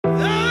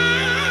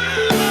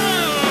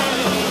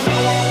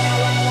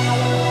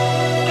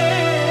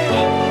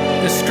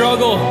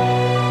struggle,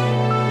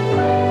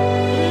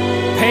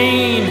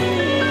 pain.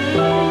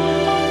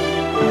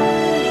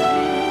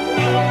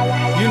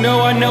 You know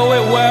I know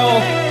it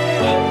well.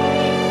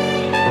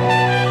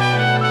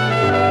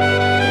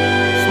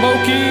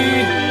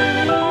 Smoky.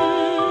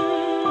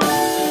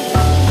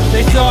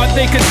 They thought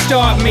they could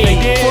stop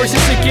me,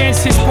 forces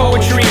against his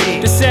poetry,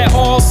 to set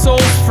all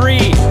souls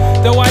free.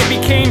 Though I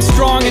became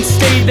strong and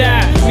stayed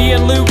that, me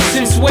and Luke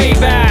since way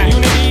back.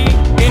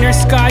 Inner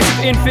skies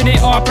of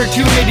infinite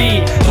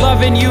opportunity,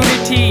 love and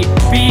unity,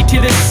 B to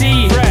the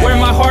C, where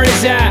my heart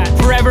is at.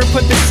 Forever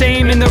put the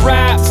same in the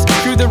raps.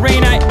 Through the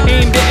rain I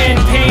aim to end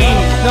pain,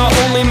 not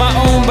only my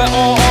own but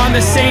all on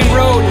the same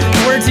road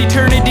towards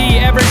eternity.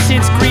 Ever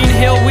since Green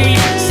Hill we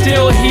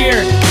still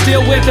here,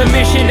 still with a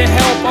mission to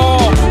help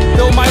all.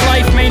 Though my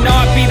life may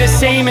not be the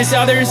same as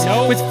others,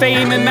 with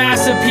fame and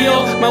mass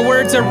appeal, my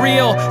words are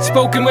real,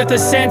 spoken with a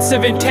sense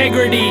of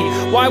integrity.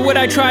 Why would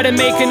I try to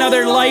make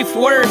another life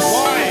worse?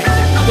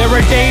 There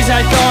were days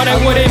I thought I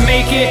wouldn't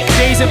make it,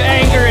 days of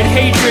anger and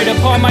hatred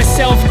upon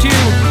myself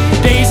too.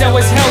 Days I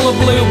was hella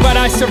blue, but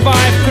I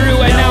survived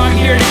through, and now I'm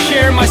here to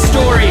share my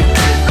story.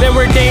 There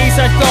were days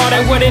I thought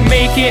I wouldn't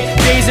make it,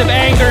 days of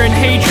anger and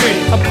hatred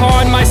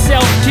upon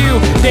myself too.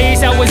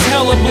 Days I was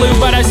hella blue,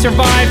 but I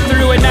survived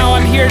through, and now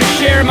I'm here to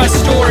share my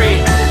story.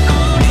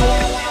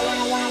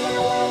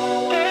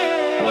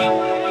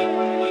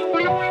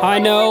 I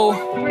know,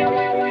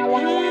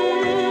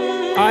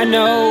 I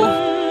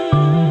know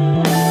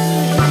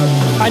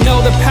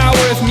the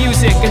power of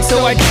music, and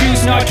so I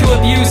choose not to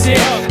abuse it.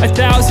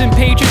 1,000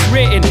 pages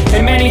written,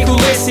 and many who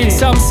listen.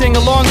 Some sing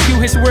along to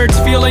his words,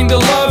 feeling the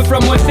love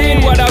from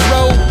within what I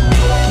wrote.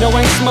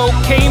 Knowing smoke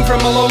came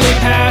from a lonely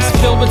past,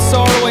 filled with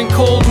sorrow and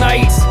cold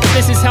nights.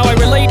 This is how I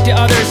relate to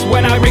others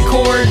when I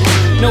record.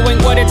 Knowing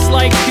what it's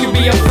like to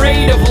be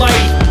afraid of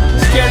light,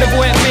 scared of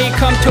what may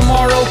come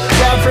tomorrow,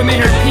 robbed from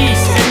inner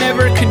peace and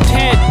never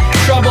content.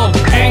 Troubled,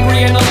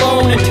 angry and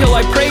alone, until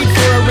I prayed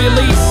for a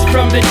release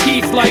from the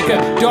teeth like a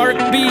dark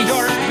beast.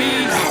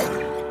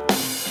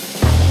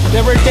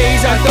 There were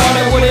days I thought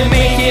I wouldn't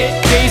make it,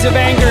 days of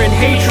anger and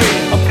hatred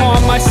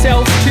upon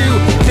myself too.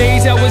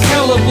 Days I was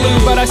hella blue,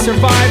 but I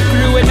survived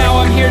through, and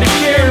now I'm here to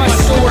share my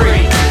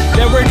story.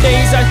 There were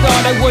days I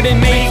thought I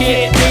wouldn't make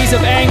it, days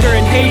of anger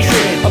and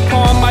hatred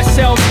upon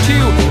myself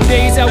too.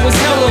 Days I was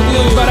hella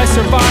blue, but I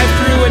survived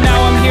through, and now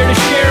I'm here to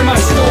share my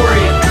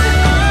story.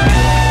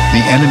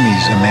 The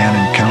enemies a man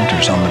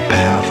encounters on the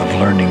path of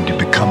learning to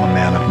become a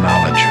man of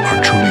knowledge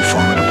are truly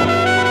formidable.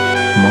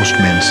 Most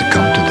men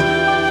succumb to them.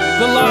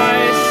 The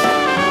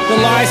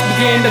lies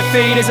began to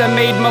fade as I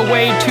made my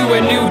way to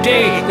a new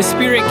day. The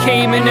spirit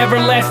came and never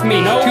left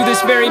me. To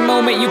this very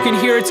moment you can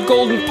hear its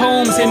golden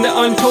poems in the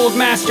untold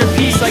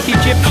masterpiece like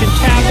Egyptian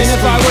tapestry. And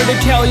if I were to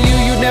tell you,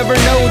 you'd never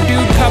know,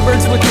 dude.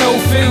 Cupboards with no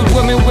food,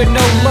 women with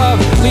no love,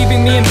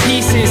 leaving me in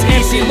pieces.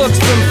 Empty looks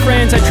from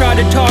friends I tried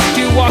to talk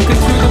to, walking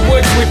through the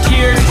woods with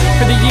tears.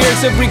 For the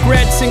years of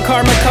regrets and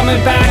karma coming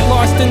back,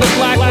 lost in the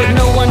black with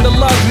no one to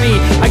love me.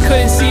 I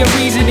couldn't see a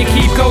reason to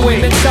keep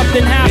going, then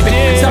something happened,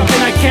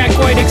 something I can't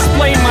quite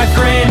explain, my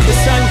friend. The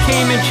sun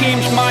came and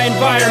changed my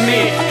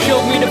environment,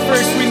 showed me to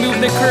first remove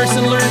the curse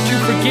and learn to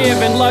forgive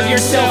and love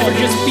yourself for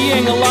just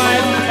being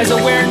alive. As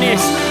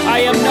awareness,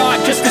 I am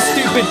not just the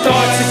stupid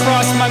thoughts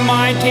across my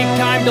mind, take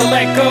time to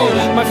let go.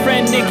 My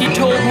friend Nikki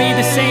told me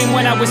the same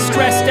when I was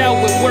stressed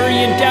out with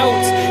worry and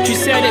doubts. She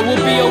said it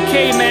will be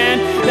okay, man,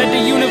 that the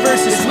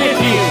universe is with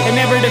you, and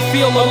never to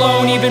feel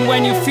alone. Even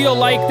when you feel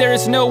like there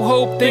is no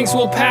hope, things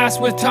will pass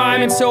with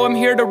time, and so I'm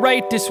here to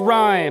write this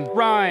rhyme.